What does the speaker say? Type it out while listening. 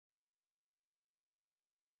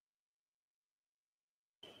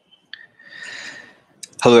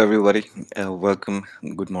Hello, everybody. Welcome.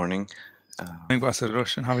 Good morning. Uh, Morning, Pastor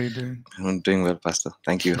Roshan. How are you doing? I'm doing well, Pastor.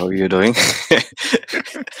 Thank you. How are you doing?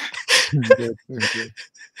 Good, doing good.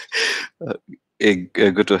 uh,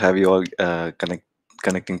 Good to have you all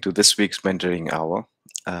connecting to this week's mentoring hour.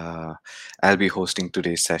 Uh, I'll be hosting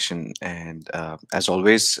today's session, and as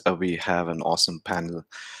always, we have an awesome panel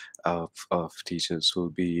of teachers who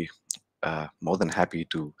will be more than happy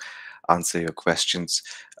to answer your questions.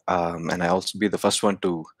 And I also be the first one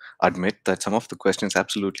to admit that some of the questions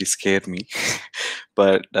absolutely scared me,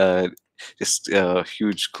 but just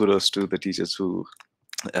huge kudos to the teachers who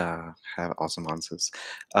have awesome answers.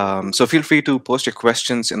 So feel free to post your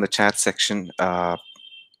questions in the chat section.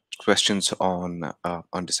 Questions on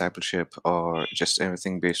discipleship or just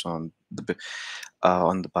everything based on the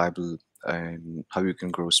Bible and how you can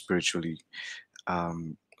grow spiritually.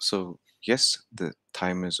 So yes, the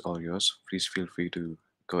time is all yours. Please feel free to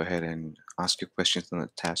go ahead and ask your questions in the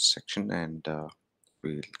chat section, and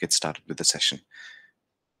we'll get started with the session.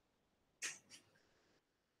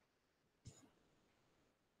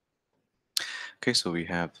 Okay, so we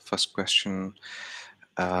have the first question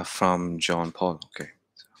from John Paul. Okay,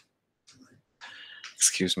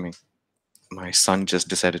 excuse me, my son just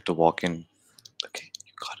decided to walk in. Okay,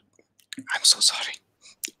 you got it. I'm so sorry.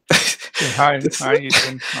 Okay, hi. This- Hi,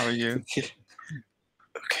 Ethan. How are you? okay,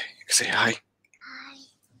 okay, say hi.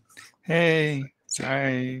 Hey, Say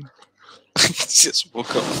hi. he just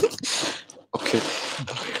woke up. Okay.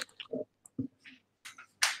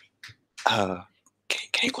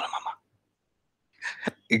 Can you call mama?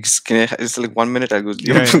 It's like 1 minute. I go.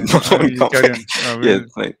 Yeah, yeah. My phone You come. carry on. Yeah,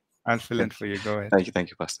 like, I'll fill yeah. in for you. Go ahead. Thank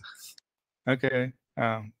you, Pastor. Okay.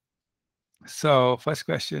 So first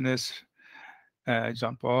question is,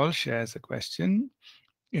 John Paul shares a question.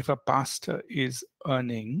 If a pastor is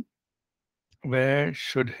earning, where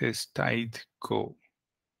should his tithe go?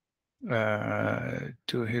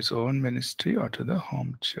 To his own ministry or to the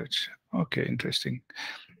home church? Okay, interesting.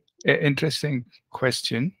 Interesting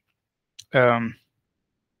question. Um,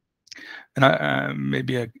 and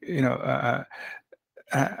maybe I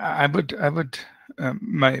would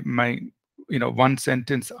my one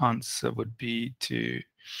sentence answer would be to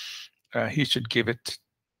he should give it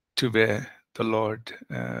to where the Lord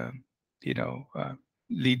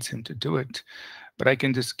leads him to do it. But I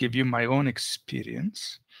can just give you my own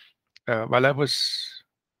experience while I was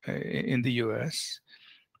in the US.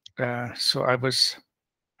 So I was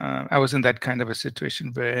in that kind of a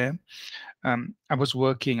situation where I was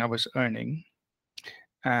working, I was earning,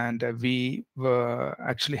 and we were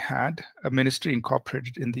actually had a ministry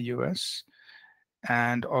incorporated in the US,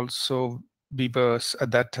 and also we were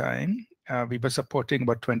at that time we were supporting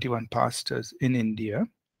about 21 pastors in India,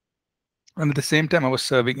 and at the same time I was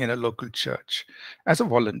serving in a local church as a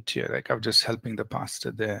volunteer, like I was just helping the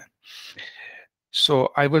pastor there.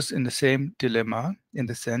 So I was in the same dilemma in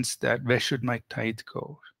the sense that where should my tithe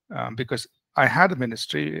go? Because I had a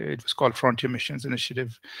ministry, it was called Frontier Missions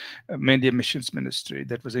Initiative, mainly a missions ministry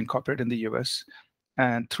that was incorporated in the US,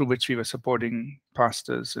 and through which we were supporting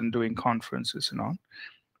pastors and doing conferences and all.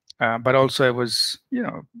 But also, I was,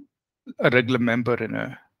 a regular member in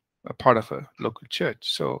a part of a local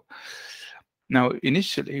church. So now,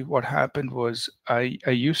 initially, what happened was I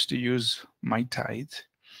used to use my tithe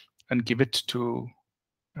and give it to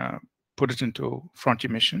uh, put it into Frontier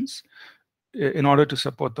Missions in order to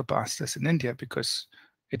support the pastors in India, because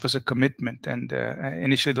it was a commitment. And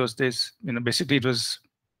initially, those days, basically, it was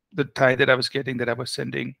the tithe that I was getting that I was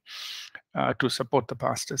sending to support the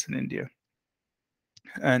pastors in India.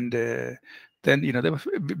 And then there were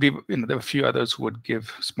there were a few others who would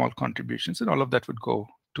give small contributions, and all of that would go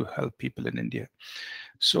to help people in India.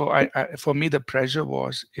 So for me, the pressure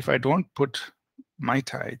was, if I don't put my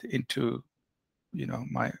tithe into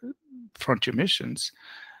my frontier missions,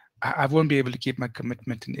 I won't be able to keep my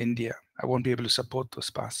commitment in India. I won't be able to support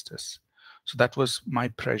those pastors. So that was my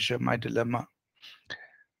pressure, my dilemma.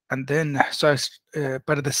 And then,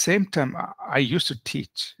 but at the same time, I used to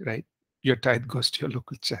teach, right? Your tithe goes to your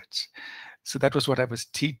local church. So that was what I was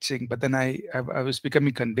teaching. But then I was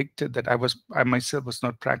becoming convicted that I myself was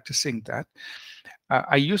not practicing that.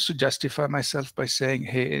 I used to justify myself by saying,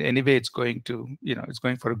 hey, anyway, it's going to, it's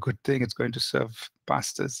going for a good thing. It's going to serve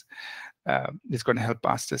pastors. It's going to help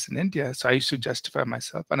pastors in India. So I used to justify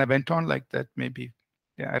myself. And I went on like that, maybe,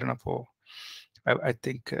 yeah, I don't know, I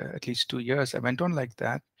think at least 2 years, I went on like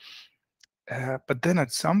that. But then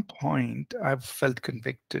at some point, I've felt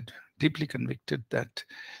convicted, deeply convicted that,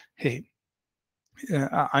 hey,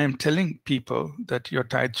 I am telling people that your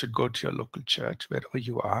tithe should go to your local church, wherever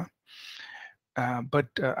you are. But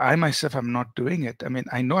I myself am not doing it. I mean,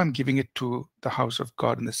 I know I'm giving it to the house of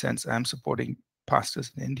God in the sense I'm supporting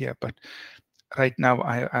pastors in India. But right now,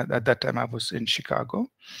 at that time I was in Chicago.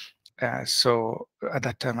 So at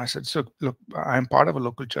that time I said, so look, I'm part of a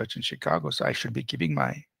local church in Chicago, so I should be giving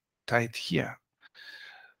my tithe here.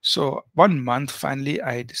 So 1 month, finally,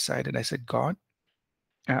 I decided, I said, God,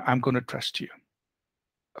 I'm going to trust you.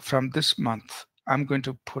 From this month, I'm going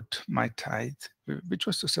to put my tithe, which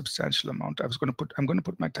was a substantial amount. I'm going to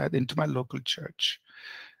put my tithe into my local church,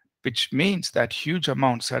 which means that huge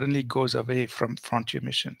amount suddenly goes away from Frontier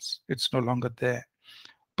Missions. It's no longer there.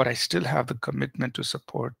 But I still have the commitment to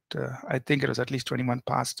support. I think it was at least 21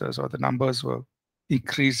 pastors, or the numbers were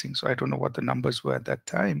increasing. So I don't know what the numbers were at that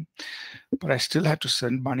time, but I still had to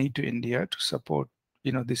send money to India to support,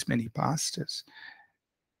 this many pastors.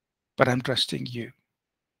 But I'm trusting you,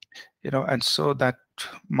 and so that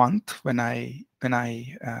month when I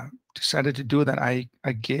decided to do that, I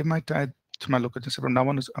gave my tithe to my local church. From now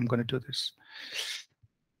on, I'm going to do this.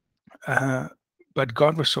 But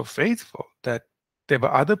God was so faithful that there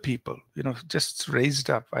were other people, just raised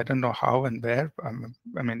up. I don't know how and where. I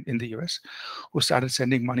mean, in the US, who started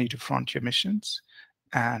sending money to Frontier Missions,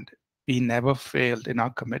 and we never failed in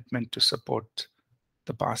our commitment to support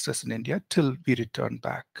the pastors in India till we returned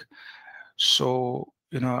back. So,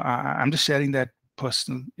 I'm just sharing that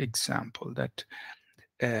personal example that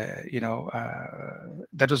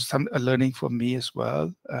that was a learning for me as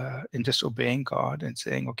well, in just obeying God and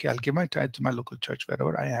saying, okay, I'll give my tithe to my local church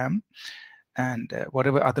wherever I am, and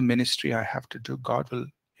whatever other ministry I have to do, God will,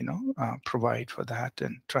 provide for that,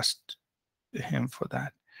 and trust Him for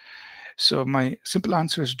that. So my simple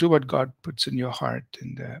answer is, do what God puts in your heart,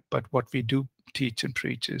 and but what we do teach and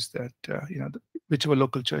preach is that whichever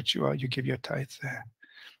local church you are, you give your tithe there.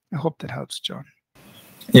 I hope that helps, John.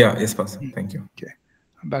 Yeah, yes, Pastor. Mm. Thank you. Okay,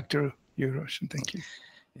 back to you, Roshan. Thank you.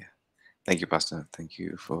 Yeah. Thank you, Pastor. Thank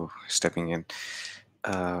you for stepping in.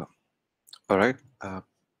 All right. Do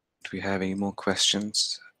we have any more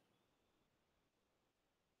questions?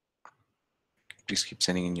 Please keep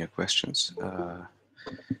sending in your questions.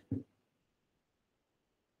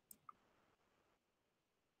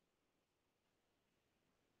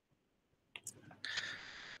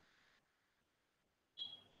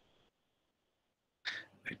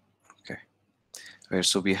 Okay. All right,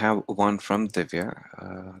 so we have one from Divya.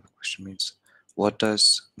 The question means, what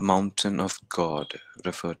does mountain of God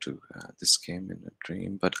refer to? This came in a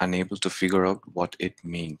dream, but unable to figure out what it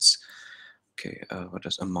means. Okay, what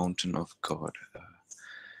does a mountain of God?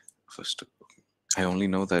 First, I only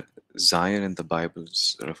know that Zion in the Bible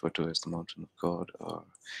is referred to as the mountain of God. Or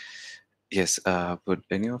yes, would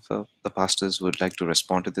any of the pastors would like to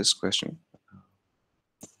respond to this question?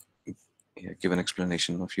 Yeah, give an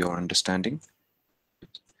explanation of your understanding.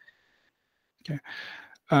 Okay.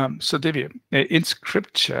 So Divya, in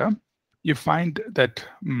scripture, you find that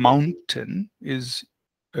mountain is,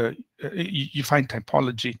 you find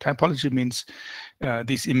typology. Typology means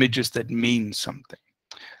these images that mean something.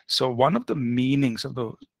 So one of the meanings of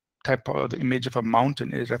the the image of a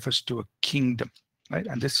mountain, it refers to a kingdom, right?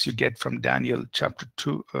 And this you get from Daniel chapter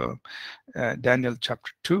 2,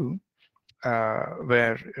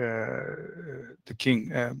 where the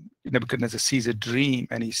king Nebuchadnezzar sees a dream,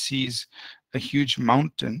 and he sees a huge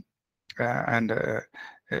mountain, and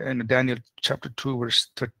in Daniel chapter 2, verse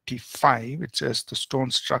 35, it says, the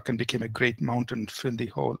stone struck and became a great mountain and filled the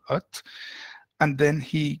whole earth. And then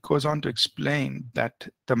he goes on to explain that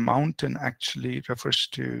the mountain actually refers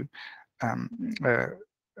to um, uh,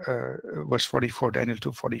 verse 44, Daniel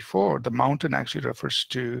 2:44. The mountain actually refers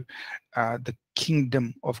to the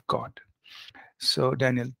kingdom of God. So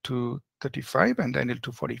Daniel 2:35 and Daniel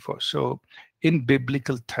 2:44. So in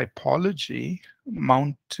biblical typology,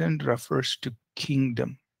 mountain refers to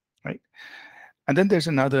kingdom, right? And then there's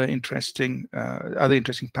another interesting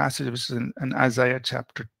passage, which is in Isaiah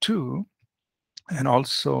chapter 2, and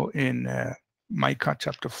also in Micah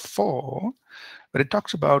chapter 4, where it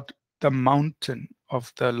talks about the mountain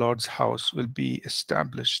of the Lord's house will be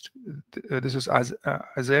established. This is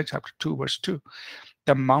Isaiah chapter 2, verse 2.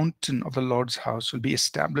 The mountain of the Lord's house will be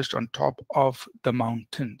established on top of the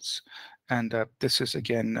mountains. And this is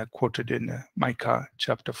again quoted in Micah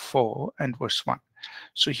chapter 4 and verse 1.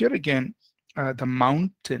 So here again, the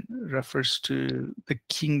mountain refers to the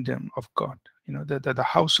kingdom of God. The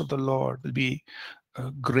house of the Lord will be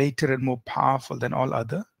greater and more powerful than all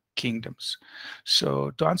other kingdoms.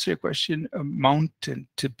 So to answer your question, a mountain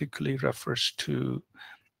typically refers to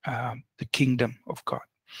the kingdom of God.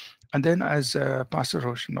 And then, as Pastor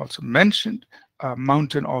Roshan also mentioned,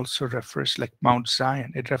 mountain also refers, like Mount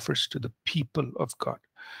Zion, it refers to the people of God.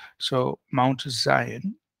 So Mount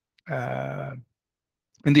Zion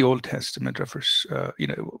in the Old Testament refers,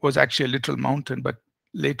 was actually a literal mountain, but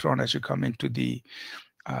later on, as you come into the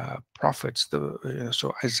prophets,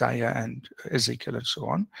 so Isaiah and Ezekiel and so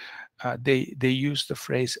on, they use the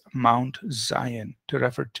phrase Mount Zion to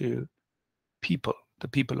refer to people, the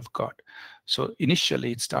people of God. So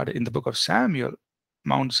initially, it started in the book of Samuel.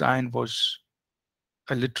 Mount Zion was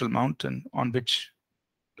a literal mountain on which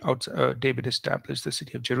David established the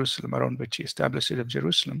city of Jerusalem, around which he established the city of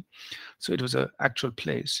Jerusalem. So it was an actual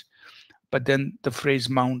place. But then the phrase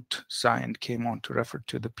Mount Zion came on to refer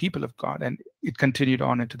to the people of God, and it continued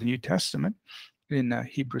on into the New Testament. In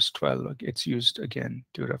Hebrews 12, it's used again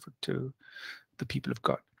to refer to the people of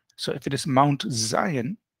God. So if it is Mount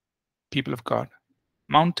Zion, people of God,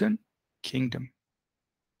 mountain, kingdom.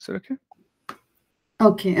 Is that okay?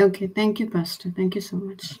 Okay, okay. Thank you, Pastor. Thank you so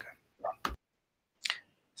much. Okay.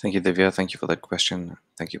 Thank you, Divya. Thank you for that question.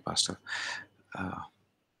 Thank you, Pastor.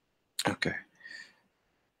 Okay.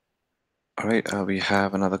 All right. We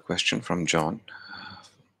have another question from John.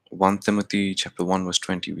 1 Timothy chapter 1 verse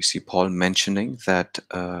 20. We see Paul mentioning that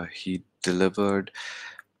he delivered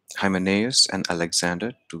Hymenaeus and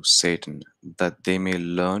Alexander to Satan, that they may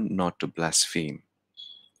learn not to blaspheme.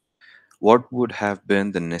 What would have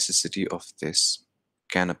been the necessity of this?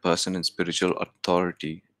 Can a person in spiritual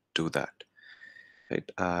authority do that?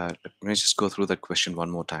 Right. Let me just go through that question one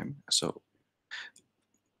more time. So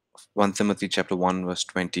 1 Timothy chapter 1 verse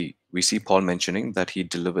 20, we see Paul mentioning that he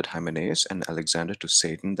delivered Hymenaeus and Alexander to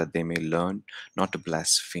Satan that they may learn not to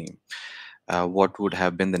blaspheme. What would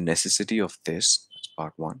have been the necessity of this? That's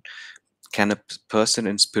part one. Can a person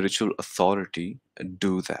in spiritual authority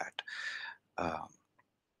do that? Uh,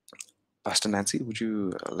 Pastor Nancy, would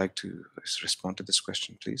you like to respond to this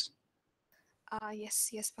question, please?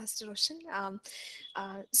 Yes, Pastor Roshan.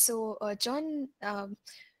 John,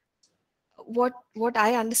 what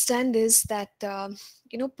I understand is that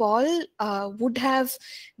Paul would have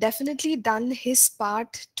definitely done his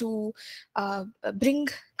part to bring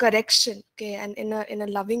correction, okay, and in a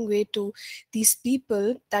loving way to these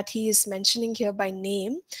people that he is mentioning here by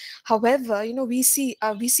name. However, we see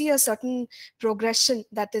a certain progression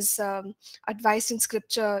that is advised in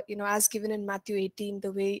Scripture, as given in Matthew 18,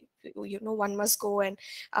 the way one must go and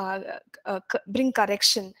bring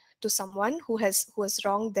correction to someone who has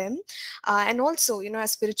wronged them, and also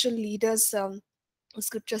as spiritual leaders,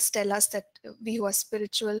 scriptures tell us that we who are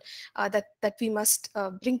spiritual, that we must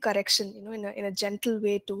bring correction in a gentle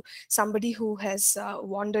way to somebody who has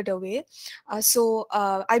wandered away.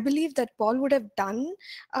 I believe that Paul would have done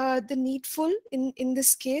the needful in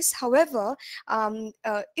this case. However,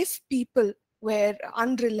 if people were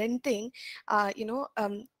unrelenting,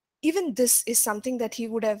 even this is something that he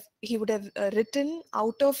would have written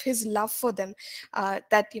out of his love for them,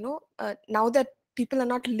 that now that people are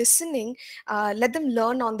not listening, let them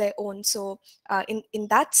learn on their own. So in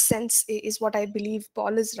that sense is what I believe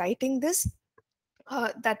Paul is writing this,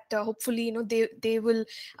 that hopefully they will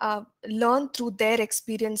learn through their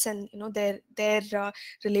experience and their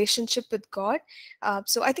relationship with God.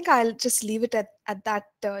 So I think I'll just leave it at that,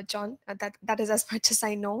 John. That is as much as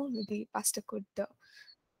I know. Maybe Pastor could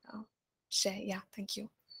share. Yeah, thank you.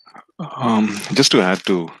 Just to add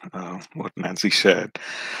to what Nancy shared,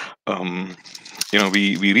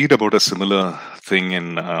 we read about a similar thing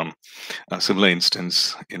in a similar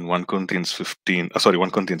instance in 1 Corinthians 1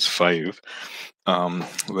 Corinthians 5,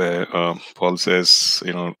 where Paul says,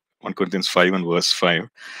 1 Corinthians 5 and verse 5,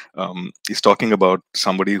 he's talking about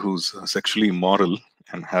somebody who's sexually immoral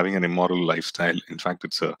and having an immoral lifestyle. In fact,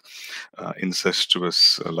 it's a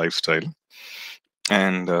incestuous lifestyle.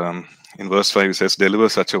 And in verse 5, it says, "Deliver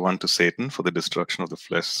such a one to Satan for the destruction of the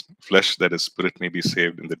flesh, that his spirit may be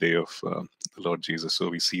saved in the day of the Lord Jesus." So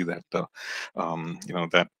we see that, that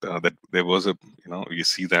there was we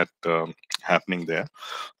see that happening there.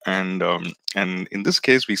 And in this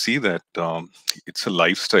case, we see that it's a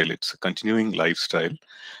lifestyle, it's a continuing lifestyle.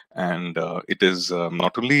 And it is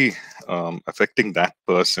not only affecting that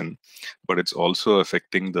person, but it's also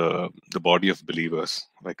affecting the body of believers.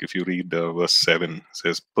 Like if you read verse 7, it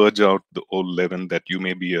says, "Purge out the old leaven, that you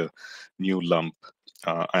may be a new lump."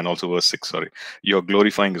 And also verse 6, sorry, "Your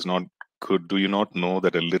glorifying is not good. Do you not know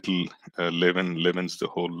that a little leaven leavens the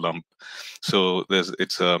whole lump?" So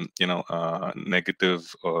it's a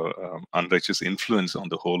negative or unrighteous influence on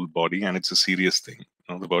the whole body, and it's a serious thing.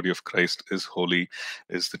 The body of Christ is holy,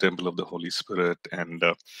 is the temple of the Holy Spirit, and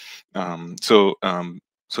so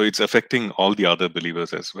it's affecting all the other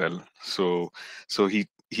believers as well. So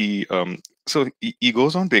he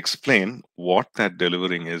goes on to explain what that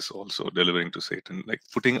delivering is, also delivering to Satan, like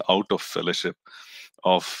putting out of fellowship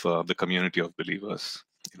of the community of believers.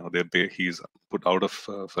 He's put out of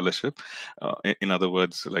fellowship. In other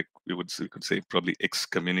words, like we could say, probably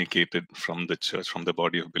excommunicated from the church, from the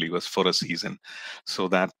body of believers for a season, so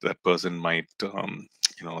that that person might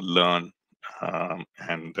learn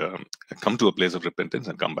and come to a place of repentance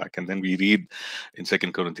and come back. And then we read in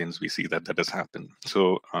Second Corinthians, we see that that has happened.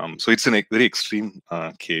 So it's a very extreme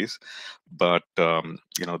case, but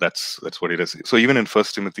that's what it is. So even in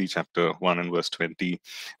First Timothy chapter 1 and verse 20,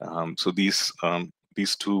 so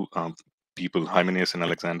these two people, Hymenaeus and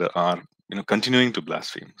Alexander, are continuing to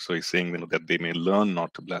blaspheme. So he's saying that they may learn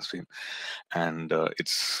not to blaspheme, and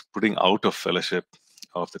it's putting out of fellowship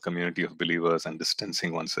of the community of believers and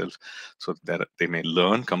distancing oneself, so that they may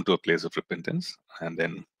learn, come to a place of repentance, and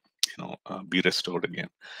then be restored again.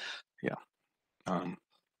 Yeah.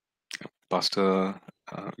 Pastor,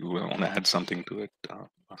 you want to add something to it?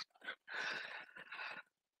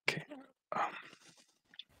 Okay.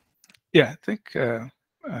 Yeah, I think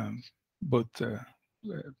both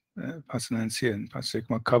Pastor Nancy and Pastor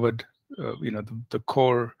Ikma covered, the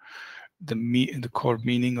core, the core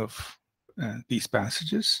meaning of these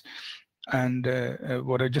passages. And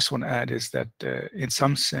what I just want to add is that, in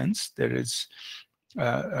some sense, there is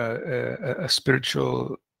a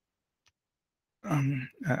spiritual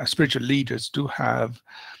leaders do have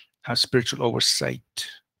a spiritual oversight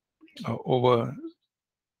over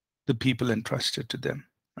the people entrusted to them,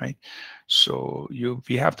 right? So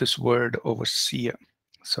we have this word overseer.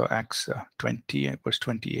 So Acts 20 verse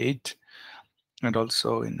 28, and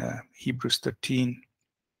also in Hebrews 13,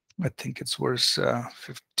 I think it's verse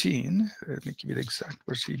 15. Let me give you the exact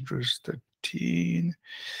verse. Hebrews 13.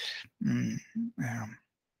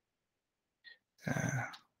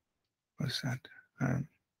 What's that?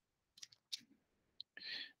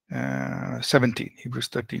 17, Hebrews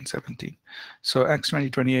 13, 17. So Acts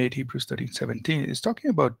 20, 28, Hebrews 13, 17 is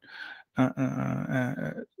talking about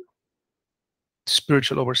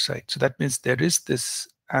spiritual oversight. So that means there is this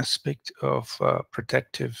aspect of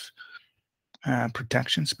protective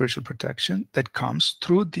protection, spiritual protection, that comes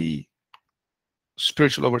through the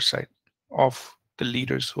spiritual oversight of the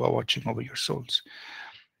leaders who are watching over your souls.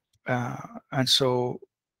 And so,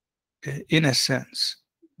 in a sense,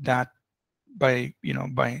 that when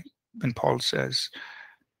Paul says,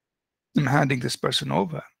 I'm handing this person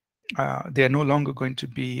over, they are no longer going to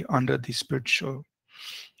be under the spiritual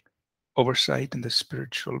oversight and the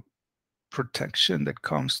spiritual protection that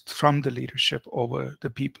comes from the leadership over the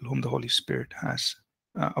people whom the Holy Spirit has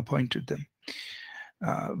appointed them,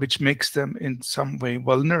 which makes them in some way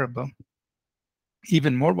vulnerable,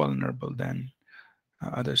 even more vulnerable than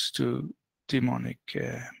others, to demonic,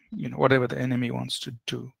 whatever the enemy wants to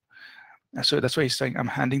do. So that's why he's saying, I'm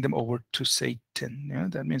handing them over to Satan.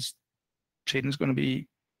 That means Satan's going to be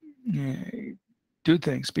do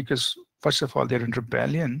things, because first of all, they're in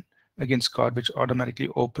rebellion against God, which automatically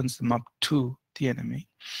opens them up to the enemy.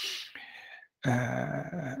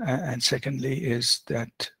 And secondly is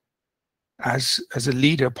that as a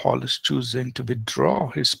leader, Paul is choosing to withdraw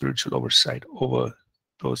his spiritual oversight over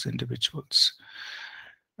those individuals.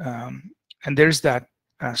 And there's that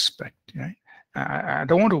aspect, right? I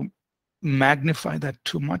don't want to magnify that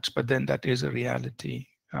too much, but then that is a reality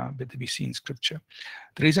that we see in Scripture.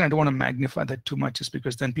 The reason I don't want to magnify that too much is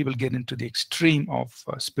because then people get into the extreme of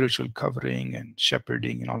spiritual covering and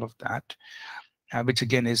shepherding and all of that, which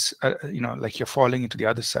again is, like you're falling into the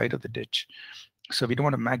other side of the ditch. So we don't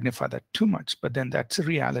want to magnify that too much, but then that's a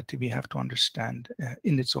reality we have to understand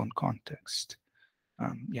in its own context.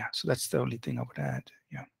 Yeah, so that's the only thing I would add.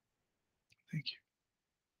 Yeah, thank you.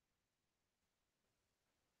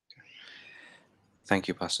 Thank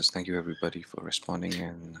you, pastors. Thank you, everybody, for responding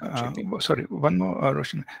and chipping. Sorry, one more,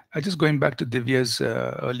 Roshan. I just going back to Divya's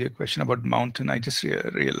earlier question about mountain. I just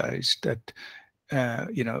realized that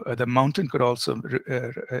the mountain could also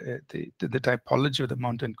the typology of the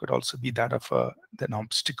mountain could also be that of an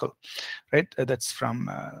obstacle, right? That's from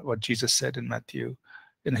what Jesus said in Matthew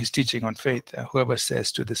in his teaching on faith. Whoever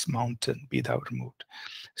says to this mountain, be thou removed.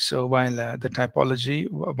 So while the typology,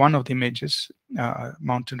 one of the images,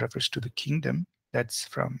 mountain refers to the kingdom. That's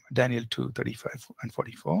from Daniel 2:35 and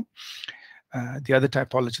 44. The other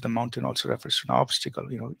typology, the mountain, also refers to an obstacle.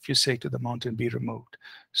 If you say to the mountain, be removed.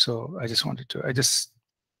 So I just wanted to, it just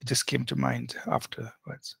came to mind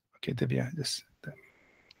afterwards. Okay, Divya,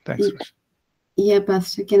 thanks. Yeah,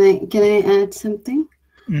 Pastor, can I add something?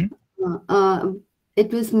 Mm-hmm.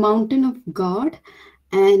 It was mountain of God,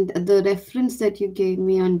 and the reference that you gave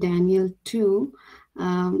me on Daniel 2,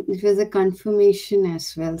 it was a confirmation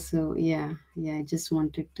as well. So yeah, I just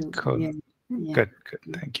wanted to. Cool. Yeah. Good.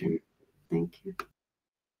 Thank you. Thank you.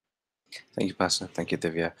 Thank you, Pastor. Thank you,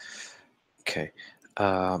 Divya. Okay.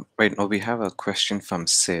 Right now we have a question from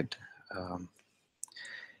Sid. Um,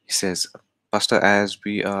 he says, Pastor, as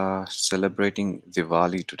we are celebrating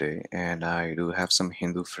Diwali today, and I do have some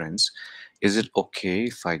Hindu friends, is it okay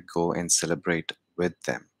if I go and celebrate with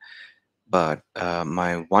them? But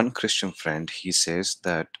my one Christian friend, he says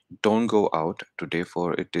that don't go out today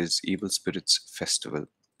for it is evil spirits festival.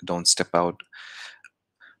 Don't step out,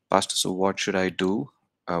 Pastor. So what should I do?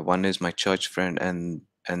 One is my church friend, and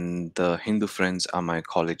the Hindu friends are my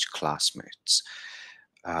college classmates.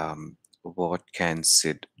 What can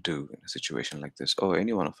Sid do in a situation like this? Oh,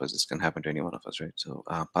 any one of us. This can happen to any one of us, right? So,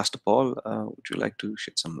 Pastor Paul, would you like to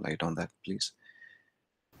shed some light on that, please?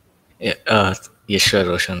 Yeah, yeah, sure,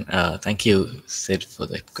 Roshan. Thank you, Sid, for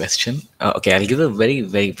that question. Okay, I'll give a very,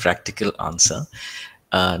 very practical answer.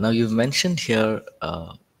 Now, you've mentioned here,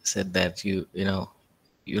 said that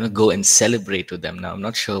go and celebrate with them. Now, I'm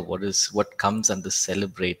not sure what comes under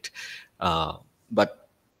celebrate, but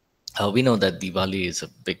we know that Diwali is a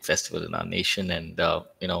big festival in our nation, and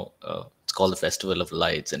it's called the Festival of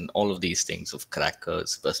Lights, and all of these things of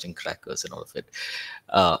crackers, bursting crackers, and all of it.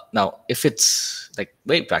 Now, if it's like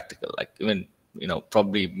very practical, like even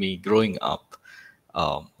probably me growing up,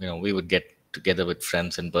 we would get together with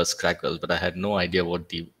friends and burst crackers, but I had no idea what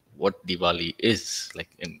Diwali is like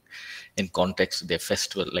in context of their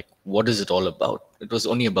festival. Like, what is it all about? It was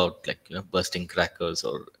only about like bursting crackers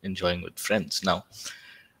or enjoying with friends. Now,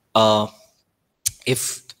 uh,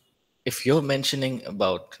 if you're mentioning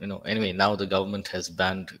about anyway, now the government has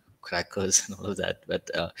banned crackers and all of that,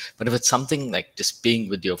 but if it's something like just being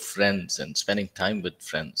with your friends and spending time with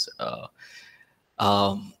friends,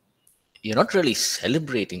 um, you're not really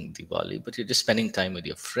celebrating Diwali, but you're just spending time with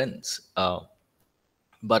your friends.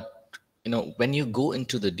 But when you go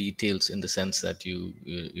into the details, in the sense that you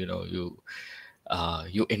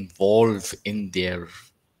involve in their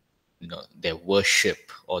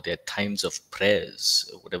worship or their times of prayers,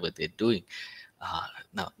 or whatever they're doing,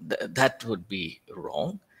 now that would be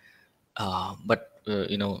wrong. But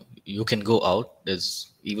you can go out.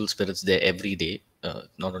 There's evil spirits there every day,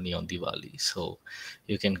 not only on Diwali. So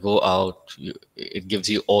you can go out. It gives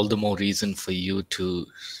you all the more reason for you to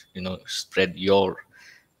spread your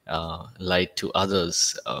light to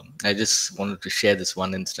others. I just wanted to share this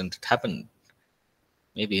one incident. It happened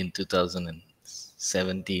maybe in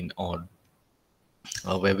 2017, or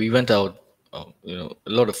where we went out. A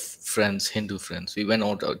lot of friends, Hindu friends. We went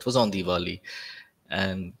out. It was on Diwali,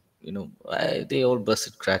 and they all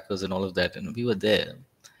busted crackers and all of that, and we were there.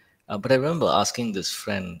 But I remember asking this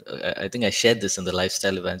friend. I think I shared this in the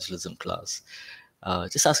lifestyle evangelism class.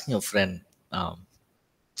 Just asking a friend, "Are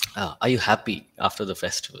you happy after the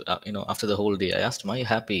festival? After the whole day?" I asked him, "Are you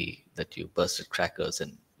happy that you busted crackers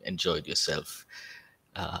and enjoyed yourself?"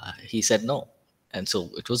 He said no. And so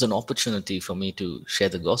it was an opportunity for me to share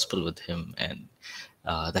the gospel with him. And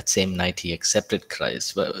that same night, he accepted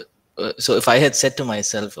Christ. So if I had said to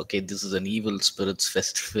myself, okay, this is an evil spirits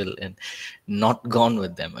festival, and not gone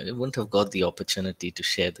with them, I wouldn't have got the opportunity to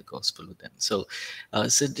share the gospel with them. So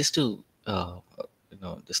just to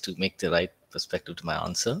make the right perspective to my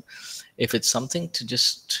answer, if it's something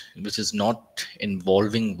which is not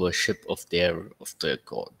involving worship of their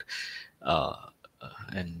God, uh,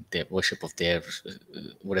 and their worship of their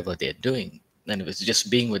whatever they're doing, and if it's just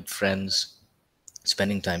being with friends,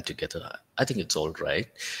 spending time together, I think it's all right.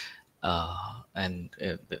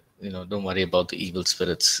 Don't worry about the evil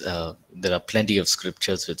spirits. There are plenty of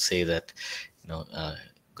scriptures which say that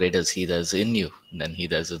greater is he that is in you than he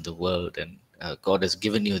that is in the world, and God has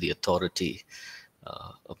given you the authority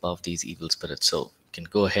above these evil spirits. So you can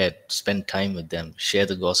go ahead, spend time with them, share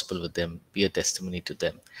the gospel with them, be a testimony to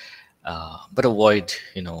them, but avoid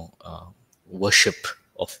worship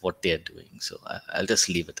of what they're doing. So I'll just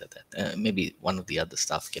leave it at that. Maybe one of the other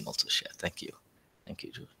staff can also share. Thank you,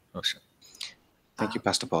 Roshan. Thank you,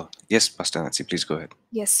 Pastor Paul. Yes, Pastor Nancy, please go ahead.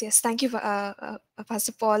 Yes. Thank you,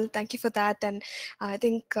 Pastor Paul. Thank you for that. And I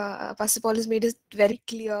think Pastor Paul has made it very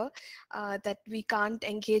clear that we can't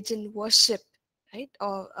engage in worship, right?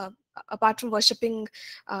 Or apart from worshiping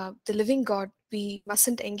the living God, we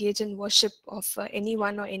mustn't engage in worship of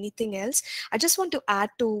anyone or anything else. I just want to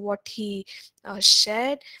add to what he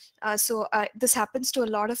shared. So this happens to a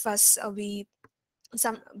lot of us. We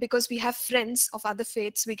because we have friends of other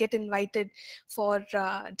faiths, we get invited for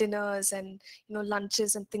dinners and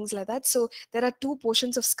lunches and things like that. So there are two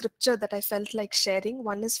portions of scripture that I felt like sharing.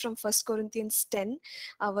 One is from 1 Corinthians 10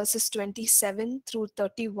 verses 27 through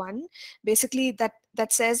 31. Basically that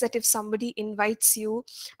says that if somebody invites you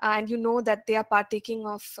and you know that they are partaking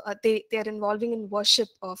of they are involving in worship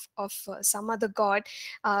of some other god,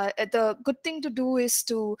 the good thing to do is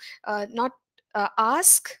to not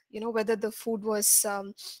ask whether the food was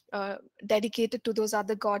dedicated to those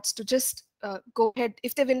other gods, to just go ahead.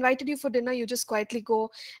 If they've invited you for dinner, you just quietly go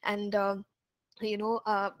and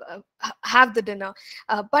have the dinner.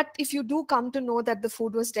 But if you do come to know that the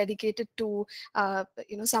food was dedicated to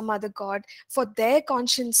some other god, for their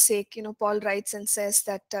conscience sake, Paul writes and says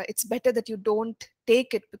that it's better that you don't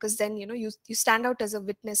take it, because then you stand out as a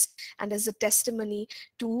witness and as a testimony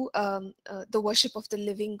to the worship of the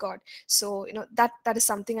living God. So that is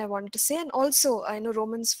something I wanted to say. And also I know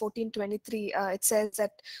Romans 14:23, it says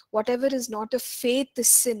that whatever is not of faith is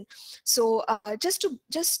sin. So just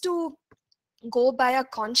to go by a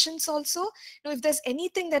conscience also, if there's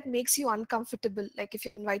anything that makes you uncomfortable, like if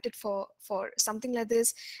you're invited for something like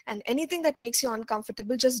this and anything that makes you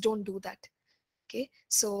uncomfortable, just don't do that. Okay,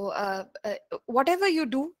 so whatever you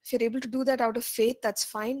do, if you're able to do that out of faith, that's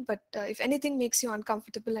fine. But if anything makes you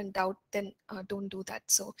uncomfortable and doubt, then don't do that.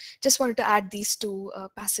 So just wanted to add these two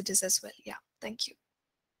passages as well. Yeah, thank you.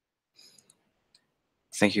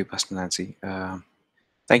 Thank you, Pastor Nancy.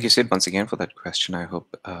 Thank you, Sid, once again for that question. I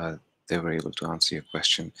hope they were able to answer your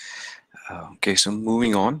question. Okay, so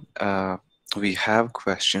moving on, we have a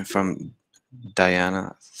question from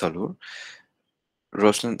Diana Thalur.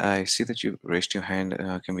 Rosalind, I see that you raised your hand.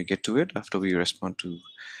 Can we get to it after we respond to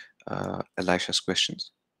Elisha's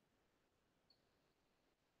questions?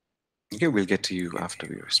 Okay, we'll get to you after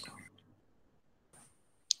we respond.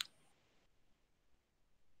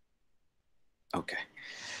 Okay.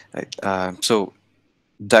 Right. So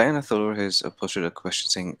Diana Thor has posted a question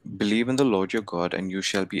saying, "Believe in the Lord your God, and you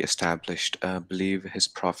shall be established. Believe his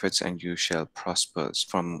prophets, and you shall prosper." It's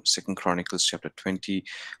from 2 Chronicles chapter 20,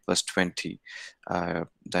 verse 20.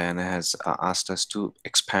 Diana has asked us to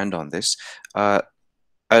expand on this.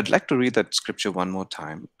 I'd like to read that scripture one more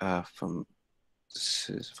time from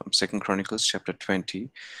 2 Chronicles chapter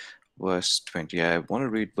 20, verse 20. I want to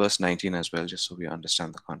read verse 19 as well, just so we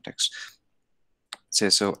understand the context. It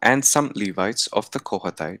says so, and some Levites of the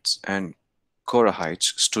Kohathites and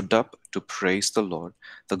Korahites stood up to praise the Lord,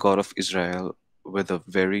 the God of Israel, with a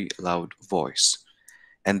very loud voice.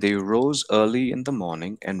 And they rose early in the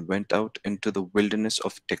morning and went out into the wilderness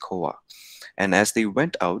of Tekoa. And as they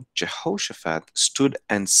went out, Jehoshaphat stood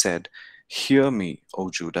and said, "Hear me, O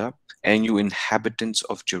Judah, and you inhabitants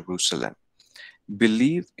of Jerusalem.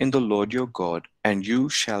 Believe in the Lord your God, and you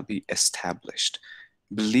shall be established.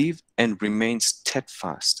 Believe and remain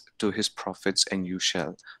steadfast to his prophets, and you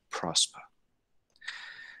shall prosper."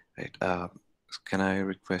 Right. Can I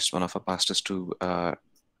request one of our pastors to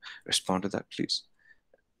respond to that, please?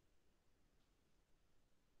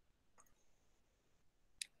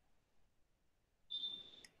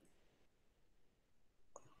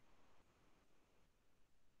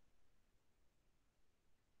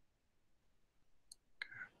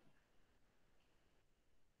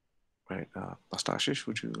 Right. Pastor Ashish,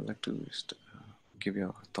 would you like to just give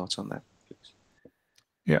your thoughts on that, please?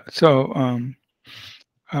 Yeah. So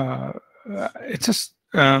it's just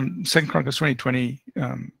 2 Chronicles 20:20.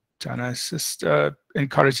 Jana is just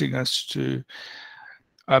encouraging us to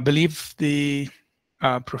believe the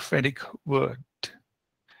prophetic word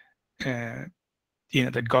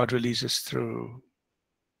that God releases through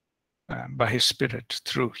by His Spirit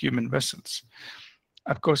through human vessels.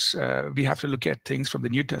 Of course, we have to look at things from the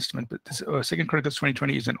New Testament, but this, 2 Chronicles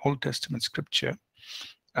 20:20 is an Old Testament scripture.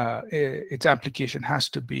 Its application has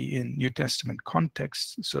to be in New Testament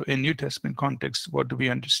context. So in New Testament context, what do we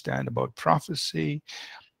understand about prophecy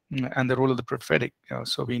and the role of the prophetic?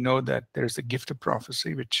 So we know that there's the gift of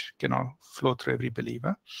prophecy, which can all flow through every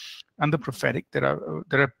believer. And the prophetic, there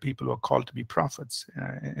are people who are called to be prophets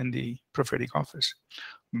in the prophetic office.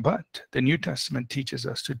 But the New Testament teaches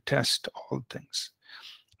us to test all things.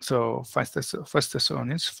 So 1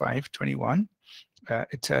 Thessalonians 5:21,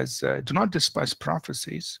 it says, "Do not despise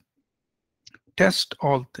prophecies. Test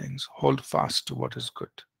all things. Hold fast to what is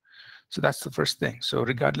good." So that's the first thing. So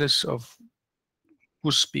regardless of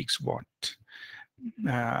who speaks what,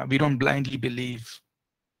 we don't blindly believe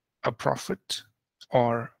a prophet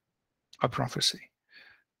or a prophecy.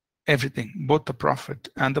 Everything, both the prophet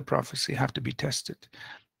and the prophecy, have to be tested.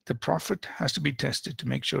 The prophet has to be tested to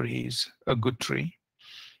make sure he's a good tree,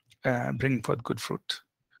 bringing forth good fruit.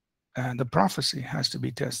 And the prophecy has to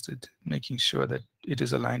be tested, making sure that it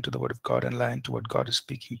is aligned to the word of God and aligned to what God is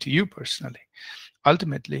speaking to you personally.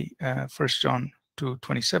 Ultimately, 1 John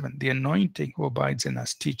 2:27, the anointing who abides in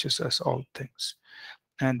us teaches us all things.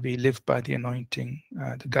 And we live by the anointing,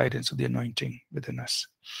 the guidance of the anointing within us.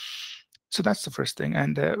 So that's the first thing.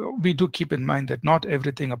 And we do keep in mind that not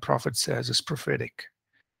everything a prophet says is prophetic,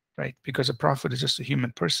 right? Because a prophet is just a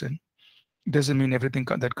human person. It doesn't mean everything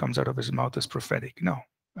that comes out of his mouth is prophetic. No,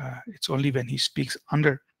 it's only when he speaks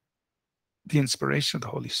under the inspiration of the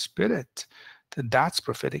Holy Spirit that that's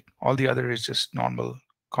prophetic. All the other is just normal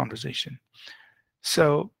conversation.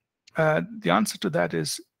 So the answer to that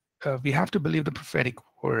is we have to believe the prophetic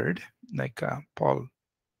word, like Paul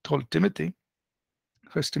told Timothy.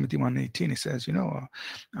 1 Timothy 1:18, he says,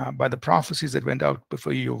 by the prophecies that went out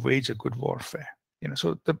before you wage a good warfare.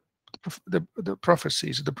 So the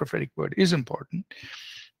prophecies, the prophetic word is important.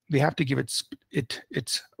 We have to give its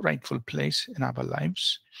rightful place in our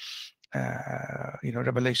lives.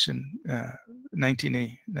 Revelation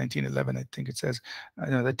 19:11, I think it says,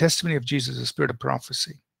 the testimony of Jesus is the spirit of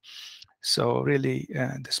prophecy. So really,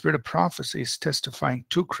 the spirit of prophecy is testifying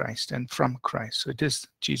to Christ and from Christ. So it is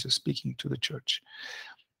Jesus speaking to the church.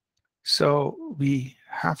 So we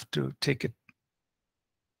have to take it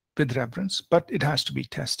with reverence, but it has to be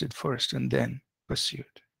tested first and then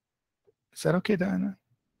pursued. Is that okay, Diana?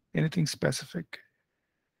 Anything specific?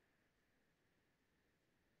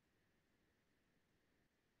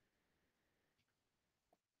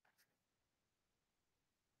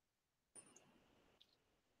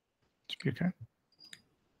 Okay.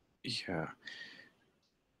 Yeah.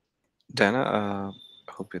 Dana,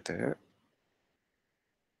 I hope you're there.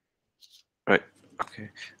 Right.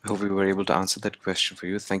 Okay. I hope we were able to answer that question for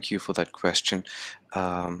you. Thank you for that question.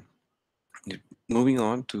 Moving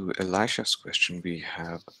on to Elisha's question, we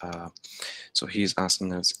have, so he's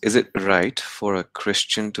asking us, is it right for a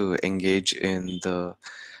Christian to engage in the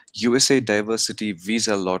USA Diversity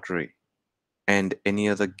Visa Lottery and any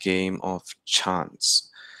other game of chance?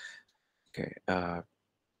 Okay.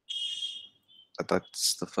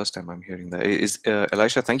 That's the first time I'm hearing that.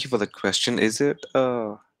 Elisha, thank you for the question. Is it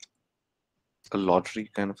a lottery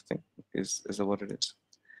kind of thing? Is that what it is?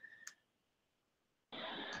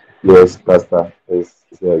 Yes, Pastor. It's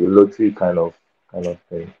a lottery kind of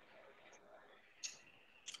thing.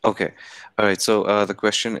 Okay. All right. So the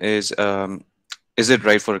question is it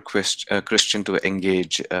right for a Christian to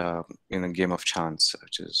engage in a game of chance,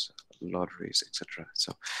 which is lotteries, etc.?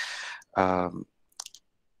 So,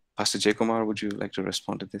 Pastor Jay Kumar, would you like to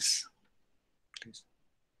respond to this, please?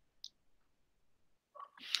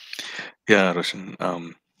 Yeah, Roshan.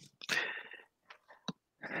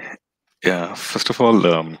 Yeah, first of all,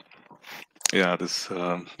 yeah, this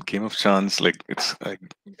game of chance, like it's like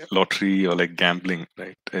lottery or like gambling,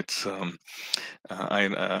 right? It's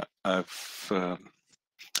I've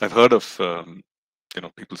heard of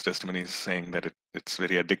people's testimonies saying that it's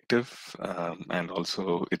very addictive, and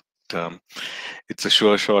also it's a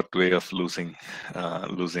sure shot way of losing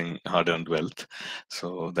hard-earned wealth.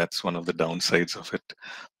 So that's one of the downsides of it.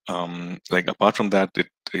 Like apart from that,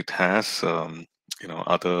 it has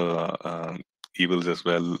other evils as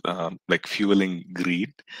well, like fueling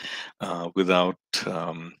greed without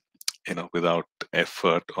without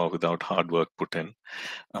effort or without hard work put in.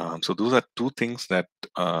 So those are two things that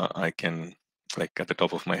I can, like at the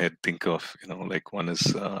top of my head, think of. Like one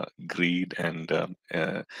is greed and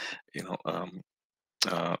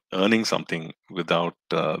earning something without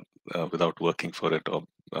working for it, or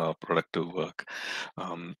productive work,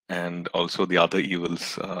 and also the other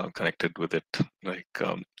evils connected with it, like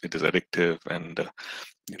it is addictive, and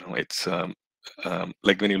it's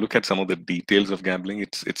like when you look at some of the details of gambling,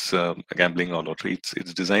 it's gambling or lottery.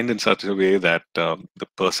 It's designed in such a way that the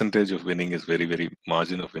percentage of winning is very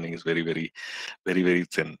margin of winning is very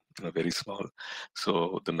thin, very small.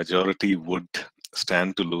 So the majority would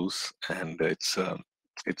stand to lose, and I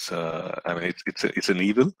mean it's an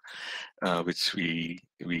evil which we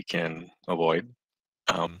can avoid.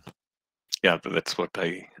 Yeah, that's what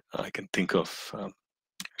I can think of.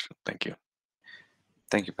 Thank you.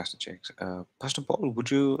 Thank you, Pastor Jakes. Pastor Paul,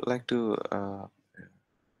 would you like to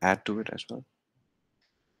add to it as well?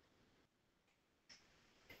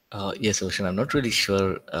 Yes, Ocean. I'm not really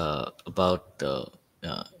sure about the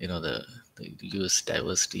U.S.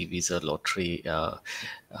 diversity visa lottery.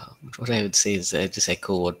 What I would say is I just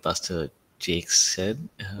echo what Pastor Jake said,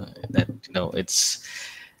 that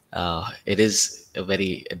it is a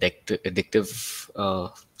very addictive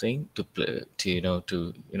thing to play,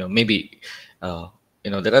 to maybe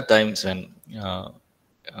there are times when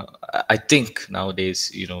I think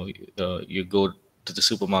nowadays you go to the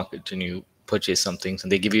supermarket and you purchase some things,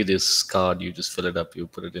 and they give you this card. You just fill it up, you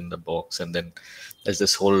put it in the box, and then there's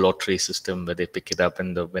this whole lottery system where they pick it up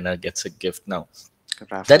and the winner gets a gift. Now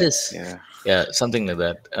that Raffle. is, Yeah. yeah, something like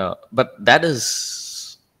that. But that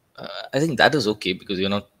is, I think that is okay because you're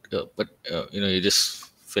not, but you're just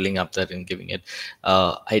filling up that and giving it.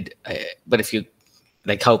 But if you,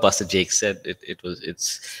 like how Pastor Jake said,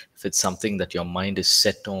 it's if it's something that your mind is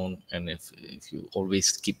set on, and if you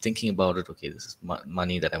always keep thinking about it, okay, this is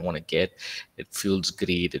money that I want to get, it fuels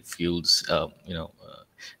greed, it fuels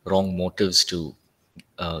wrong motives to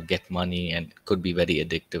get money, and could be very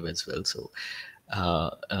addictive as well.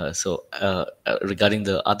 Regarding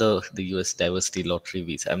the US diversity lottery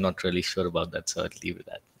visa, I'm not really sure about that, so I'll leave it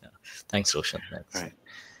at that. Thanks, Roshan. That's Right.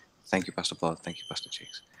 Thank you, Pastor Paul. Thank you, Pastor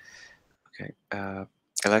Jakes. Okay.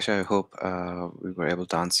 Elisha, I hope we were able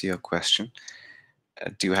to answer your question.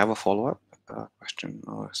 Do you have a follow-up question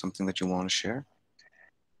or something that you want to share?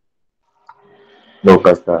 No,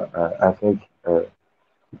 Pastor. I think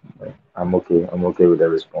I'm okay. I'm okay with the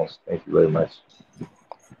response. Thank you very much.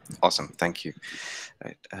 Awesome. Thank you.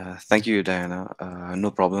 Right. Thank you, Diana.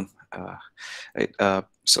 No problem. Right.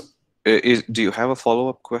 Do you have a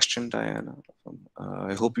follow-up question, Diana?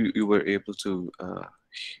 I hope you were able to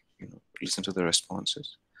listen to the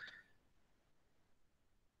responses.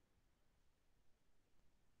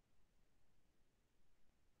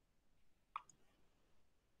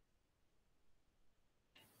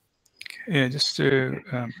 Yeah, just to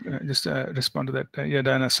respond to that. Yeah,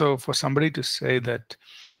 Diana. So for somebody to say that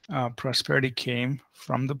prosperity came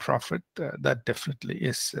from the prophet, that definitely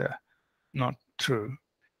is not true.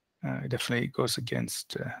 It definitely goes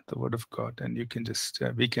against the word of God, and we can just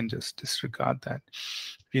disregard that.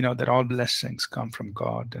 We know that all blessings come from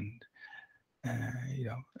God, and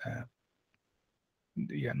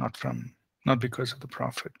not because of the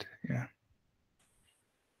prophet. Yeah.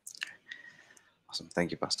 Awesome.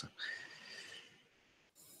 Thank you, Pastor.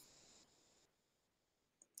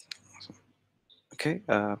 Awesome. Okay.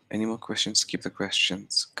 Any more questions? Keep the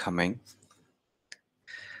questions coming.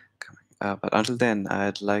 But until then,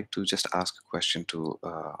 I'd like to just ask a question to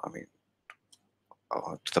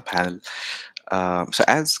to the panel. So,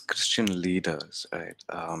 as Christian leaders, right,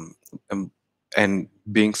 and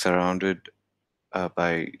being surrounded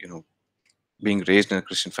by being raised in a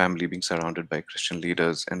Christian family, being surrounded by Christian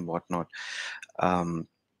leaders and whatnot. Um,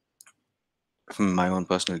 from my own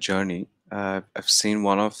personal journey, I've seen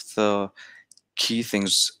one of the key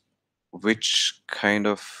things which kind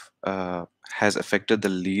of has affected the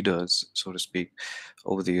leaders, so to speak,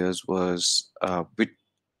 over the years was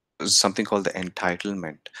something called the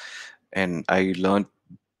entitlement. And I learned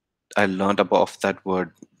about that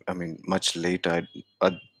word. I mean, much later.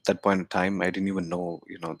 At that point in time, I didn't even know,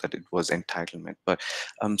 that it was entitlement. But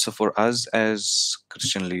so for us as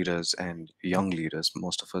Christian leaders and young leaders,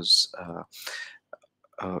 most of us,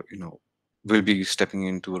 will be stepping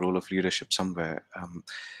into a role of leadership somewhere.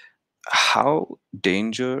 How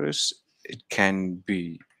dangerous it can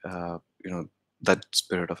be, that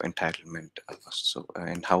spirit of entitlement.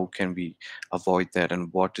 And how can we avoid that?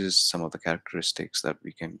 And what is some of the characteristics that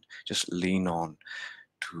we can just lean on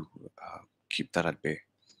to keep that at bay?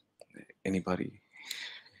 Anybody?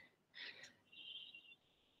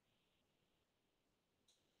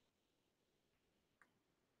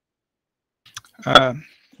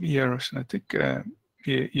 Yeah, Roshan, I think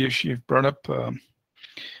you've brought up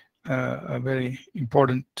a very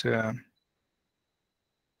important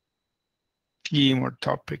theme or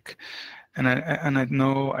topic, and I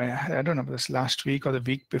know I don't know if it was last week or the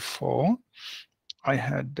week before, I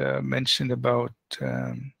had mentioned about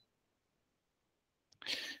the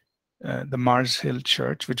Mars Hill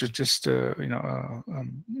Church, which is just a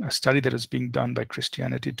study that is being done by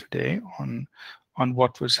Christianity Today on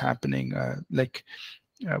what was happening, which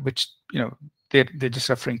they're just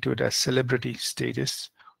referring to it as celebrity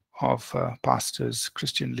status of pastors,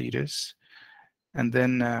 Christian leaders, and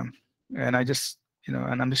then and I just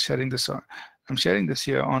and I'm just sharing this. I'm sharing this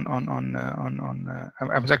here on.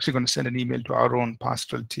 I was actually going to send an email to our own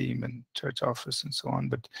pastoral team and church office and so on,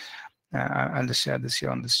 but I'll just share this here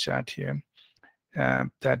on this chat here.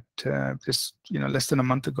 That just less than a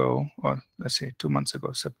month ago, or let's say 2 months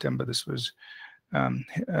ago, September, this was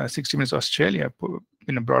 60 Minutes Australia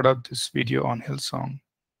brought out this video on Hillsong,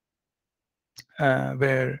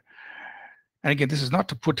 where, and again, this is not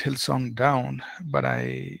to put Hillsong down, but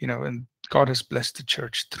and God has blessed the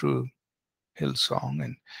church through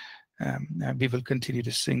Hillsong, and we will continue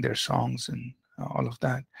to sing their songs and all of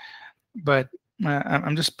that. But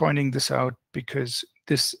I'm just pointing this out because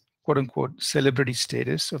this quote unquote celebrity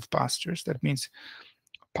status of pastors, that means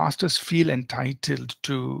pastors feel entitled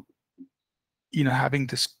to, having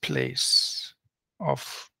this place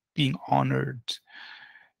of being honored.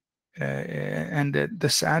 And the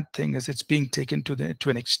sad thing is it's being taken to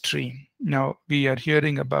an extreme. Now we are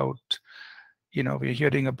hearing about,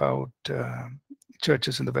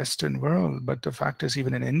 churches in the Western world, but the fact is,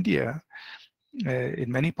 even in India,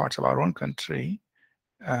 in many parts of our own country,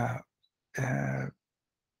 uh, uh,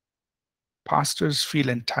 pastors feel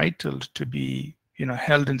entitled to be,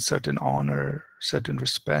 held in certain honor, certain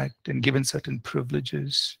respect, and given certain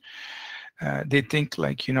privileges. They think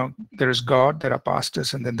like, there is God, there are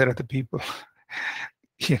pastors, and then there are the people.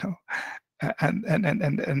 you know,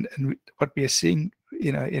 and what we are seeing,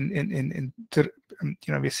 in the,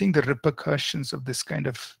 we're seeing the repercussions of this kind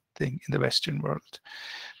of thing in the Western world,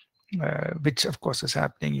 which of course is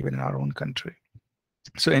happening even in our own country.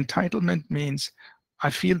 So entitlement means I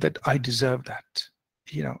feel that I deserve that.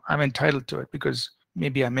 I'm entitled to it because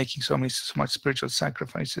maybe I'm making so much spiritual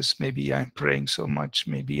sacrifices. Maybe I'm praying so much.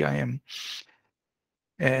 Maybe I am,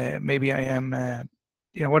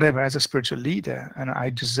 whatever, as a spiritual leader, and I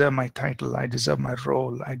deserve my title. I deserve my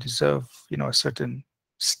role. I deserve, a certain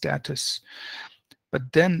status.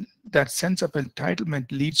 But then that sense of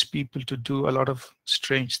entitlement leads people to do a lot of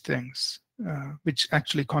strange things, which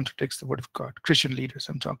actually contradicts the word of God. Christian leaders,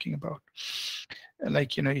 I'm talking about.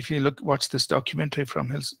 Like, if you watch this documentary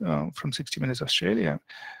from 60 Minutes Australia,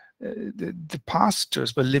 the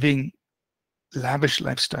pastors were living lavish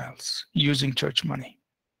lifestyles using church money.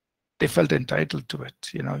 They felt entitled to it,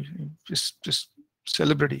 just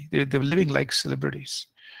celebrity. They were living like celebrities,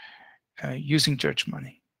 using church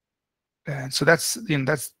money. And so that's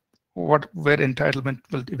where entitlement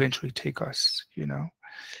will eventually take us,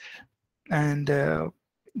 And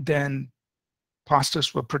then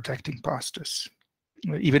pastors were protecting pastors,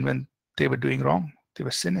 even when they were doing wrong. They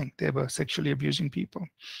were sinning. They were sexually abusing people.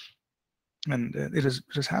 And it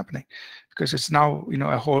is happening because it's now,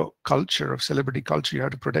 a whole culture of celebrity culture. You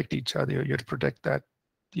have to protect each other. You have to protect that,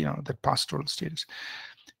 that pastoral status.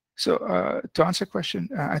 So to answer your question,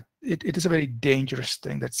 it is a very dangerous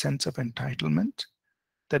thing, that sense of entitlement,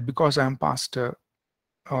 that because I'm pastor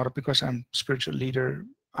or because I'm spiritual leader,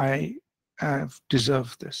 I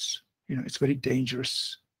deserve this. It's very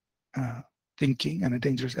dangerous thinking and a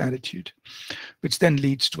dangerous attitude, which then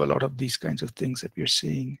leads to a lot of these kinds of things that we're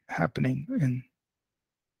seeing happening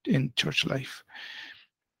in church life.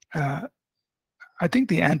 I think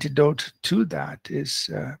the antidote to that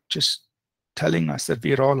is just telling us that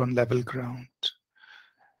we are all on level ground.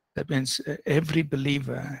 That means every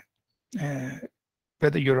believer,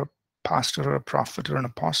 whether you're a pastor or a prophet or an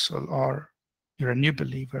apostle, or you're a new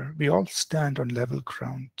believer, we all stand on level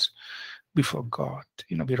ground before God.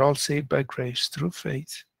 We're all saved by grace through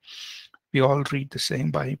faith. We all read the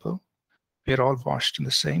same Bible. We're all washed in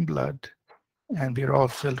the same blood, and we're all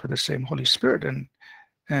filled with the same Holy Spirit.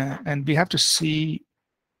 And we have to see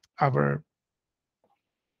our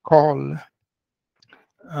call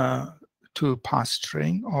to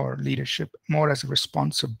pastoring or leadership more as a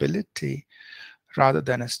responsibility rather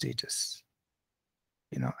than a status.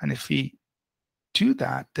 And if we do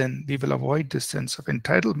that, then we will avoid this sense of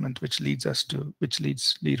entitlement, which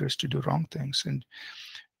leads leaders to do wrong things. And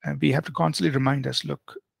we have to constantly remind us,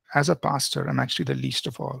 look, as a pastor, I'm actually the least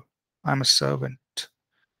of all. I'm a servant.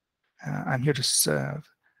 I'm here to serve.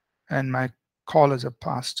 And my call as a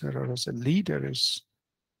pastor or as a leader is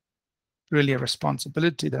really a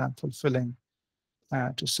responsibility that I'm fulfilling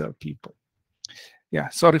to serve people. Yeah,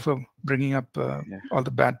 sorry for bringing up all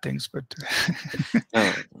the bad things, but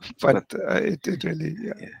it really,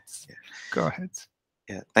 Go ahead.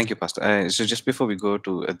 Yeah, thank you, Pastor. So just before we go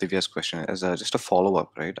to Divya's question, as just a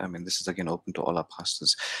follow-up, right? I mean, this is again open to all our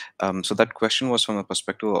pastors. So that question was from a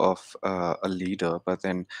perspective of a leader, but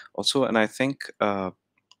then also, and I think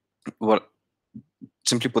what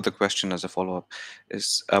simply put the question as a follow-up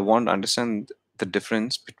is I want to understand the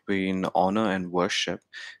difference between honor and worship,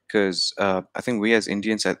 because I think we as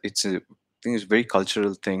Indians, I think it's a very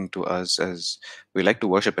cultural thing to us, as we like to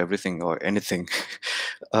worship everything or anything,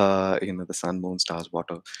 the sun, moon, stars,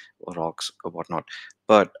 water, or rocks, or whatnot.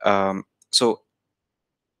 But so,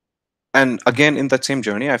 and again, in that same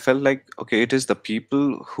journey, I felt like, okay, it is the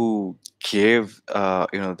people who gave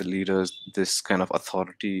the leaders this kind of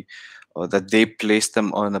authority, or that they placed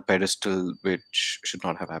them on a pedestal, which should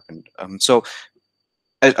not have happened. So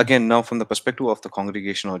again, now from the perspective of the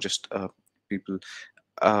congregation or just people,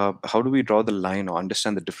 how do we draw the line or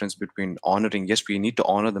understand the difference between honoring? Yes, we need to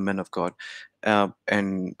honor the men of God,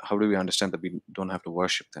 and how do we understand that we don't have to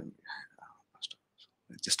worship them?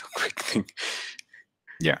 Just a quick thing.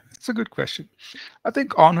 Yeah, it's a good question. I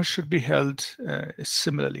think honor should be held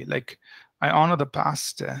similarly. Like I honor the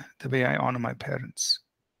pastor the way I honor my parents.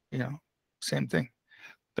 You know, same thing.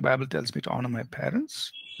 The Bible tells me to honor my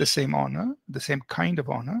parents. The same honor, the same kind of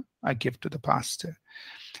honor I give to the pastor.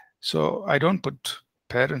 So I don't put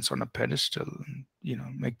parents on a pedestal and,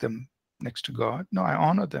 make them next to God. No, I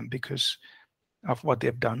honor them because of what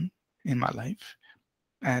they've done in my life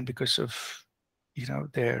and because of,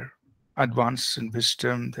 their advance in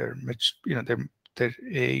wisdom, their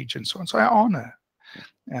age and so on. So I honor.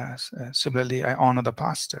 Similarly, I honor the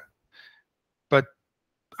pastor, but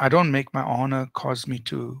I don't make my honor cause me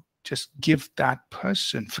to just give that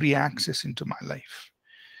person free access into my life.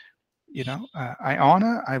 I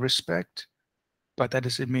honor, I respect, but that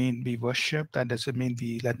doesn't mean we worship. That doesn't mean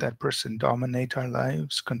we let that person dominate our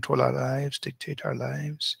lives, control our lives, dictate our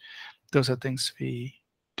lives. Those are things we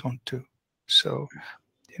don't do. So,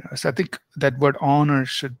 so I think that word honor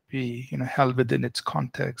should be, held within its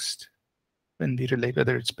context when we relate,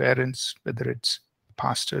 whether it's parents, whether it's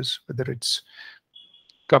pastors, whether it's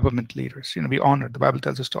government leaders. We honor. The Bible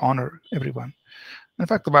tells us to honor everyone. In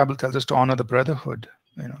fact, the Bible tells us to honor the brotherhood.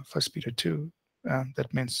 First Peter 2.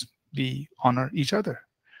 That means we honor each other.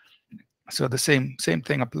 So the same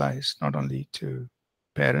thing applies not only to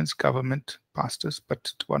parents, government, pastors, but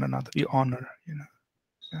to one another. We honor.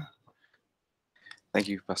 Yeah. Thank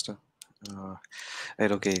you, Pastor. Uh,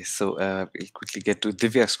 right, okay, so we'll quickly get to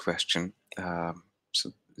Divya's question.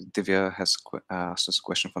 So Divya has asked us a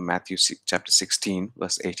question from Matthew chapter 16,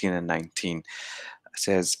 verse 18 and 19. It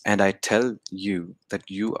says, "And I tell you that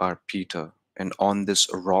you are Peter, and on this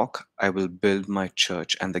rock I will build my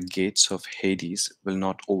church, and the gates of Hades will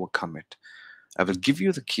not overcome it. I will give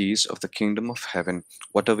you the keys of the kingdom of heaven.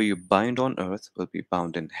 Whatever you bind on earth will be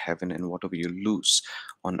bound in heaven, and whatever you loose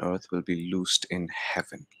on earth will be loosed in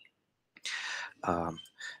heaven." Um,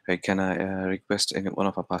 right, can I request any one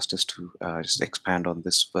of our pastors to just expand on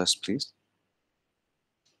this verse, please?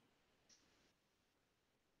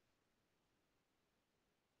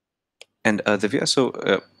 And Divya, so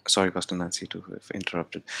sorry, Pastor Nancy, to have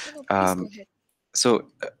interrupted. No, no, please go Um, ahead. so,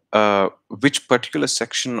 which particular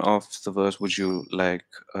section of the verse would you like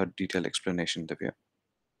a detailed explanation, Divya?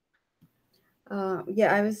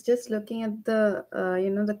 Yeah, I was just looking at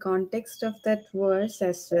the context of that verse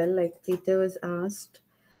as well. Like Peter was asked,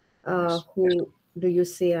 Yes. "Who do you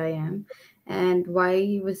say I am?" And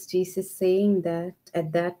why was Jesus saying that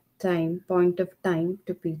at that point of time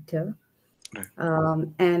to Peter?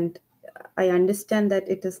 Right. And I understand that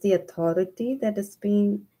it is the authority that is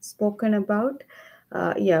being spoken about.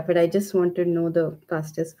 Yeah, but I just want to know the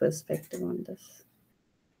pastor's perspective on this.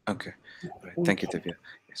 Okay. Right. Thank Thank you, you. Divya.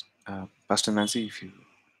 Yes. Pastor Nancy, if you.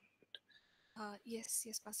 Yes,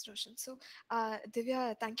 Pastor Roshan. So,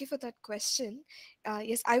 Divya, thank you for that question.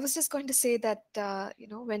 Yes, I was just going to say that,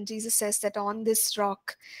 when Jesus says that on this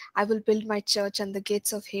rock I will build my church and the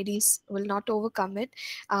gates of Hades will not overcome it.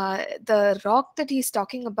 The rock that he's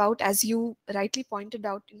talking about, as you rightly pointed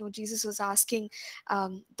out, Jesus was asking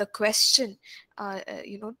the question,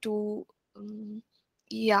 to,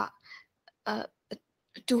 yeah. Uh,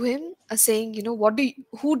 to him, saying,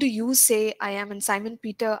 who do you say I am? And Simon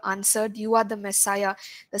Peter answered, you are the Messiah,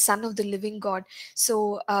 the Son of the living God.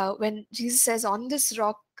 So when Jesus says on this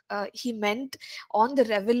rock, he meant on the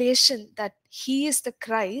revelation that he is the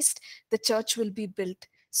Christ, the church will be built.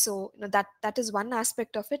 So that is one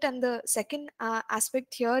aspect of it, and the second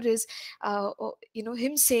aspect here is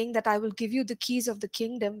him saying that I will give you the keys of the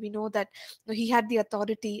kingdom. We know that he had the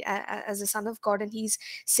authority as a son of God, and he's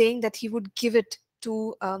saying that he would give it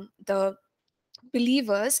to the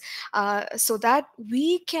believers, so that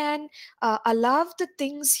we can allow the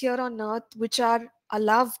things here on earth which are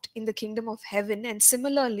allowed in the kingdom of heaven, and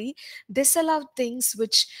similarly disallow things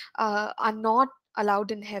which are not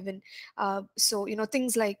allowed in heaven. So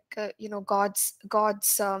things like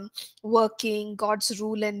God's working, God's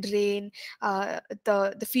rule and reign,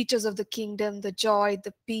 the features of the kingdom, the joy,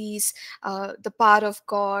 the peace, the power of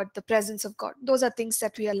God, the presence of God. Those are things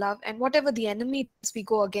that we allow, and whatever the enemy does, we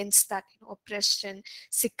go against that. Oppression,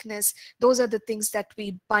 sickness. Those are the things that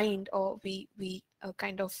we bind, or we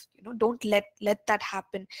kind of don't let that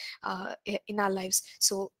happen in our lives.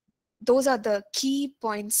 So those are the key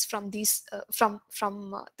points from these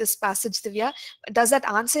from this passage, Divya. Does that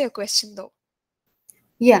answer your question, though?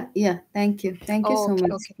 Yeah, yeah. Thank you. Thank you Oh, so okay,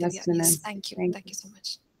 much, okay, Divya. Pastor Yes, Nancy. thank you. Thank Thank you. you so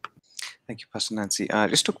much. Thank you, Pastor Nancy.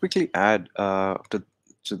 Just to quickly add to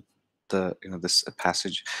the this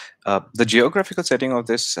passage, the geographical setting of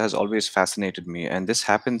this has always fascinated me, and this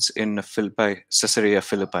happens in Philippi, Caesarea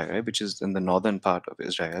Philippi, right, which is in the northern part of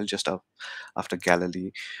Israel, just after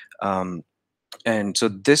Galilee. Um, And so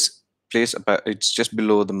this place, about, it's just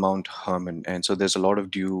below the Mount Hermon, and so there's a lot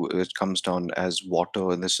of dew. It comes down as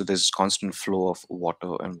water, and so there's constant flow of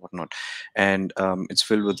water and whatnot, and it's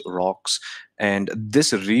filled with rocks. And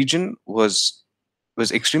this region was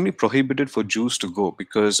extremely prohibited for Jews to go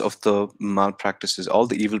because of the malpractices, all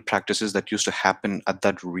the evil practices that used to happen at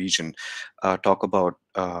that region. Talk about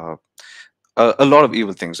a lot of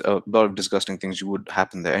evil things, a lot of disgusting things you would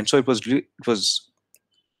happen there, and so it was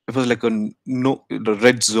like no the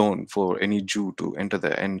red zone for any Jew to enter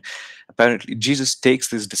there. And apparently Jesus takes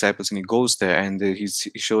these disciples and he goes there, and he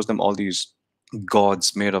shows them all these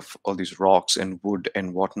gods made of all these rocks and wood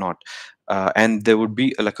and whatnot. And there would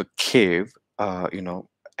be like a cave,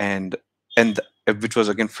 and which was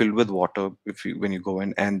again filled with water if you when you go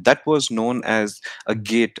in, and that was known as a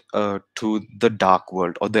gate to the dark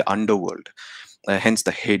world or the underworld, hence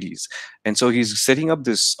the Hades. And so he's setting up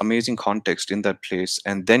this amazing context in that place.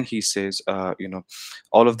 And then he says,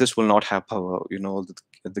 all of this will not have power, all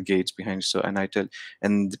the gates behind. So, and I tell,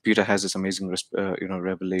 and Peter has this amazing,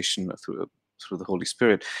 revelation through the Holy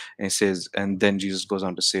Spirit. And he says, and then Jesus goes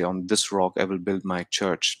on to say, on this rock I will build my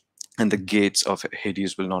church, and the gates of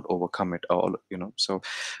Hades will not overcome it all. So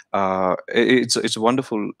it's a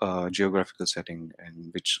wonderful geographical setting in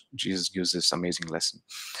which Jesus gives this amazing lesson.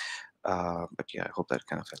 But yeah, I hope that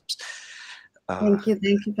kind of helps. Thank you,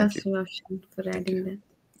 thank you. Pastor Roshan, for adding that.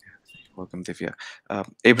 Welcome, Divya.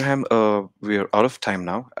 Abraham, we are out of time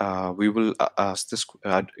now. We will ask this,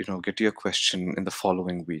 get to your question in the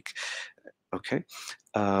following week. Okay.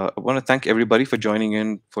 I want to thank everybody for joining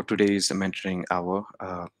in for today's mentoring hour.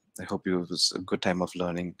 I hope it was a good time of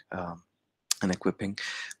learning and equipping.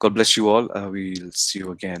 God bless you all. We'll see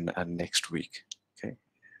you again next week. Okay.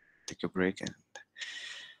 Take your break and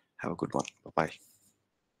have a good one. Bye bye.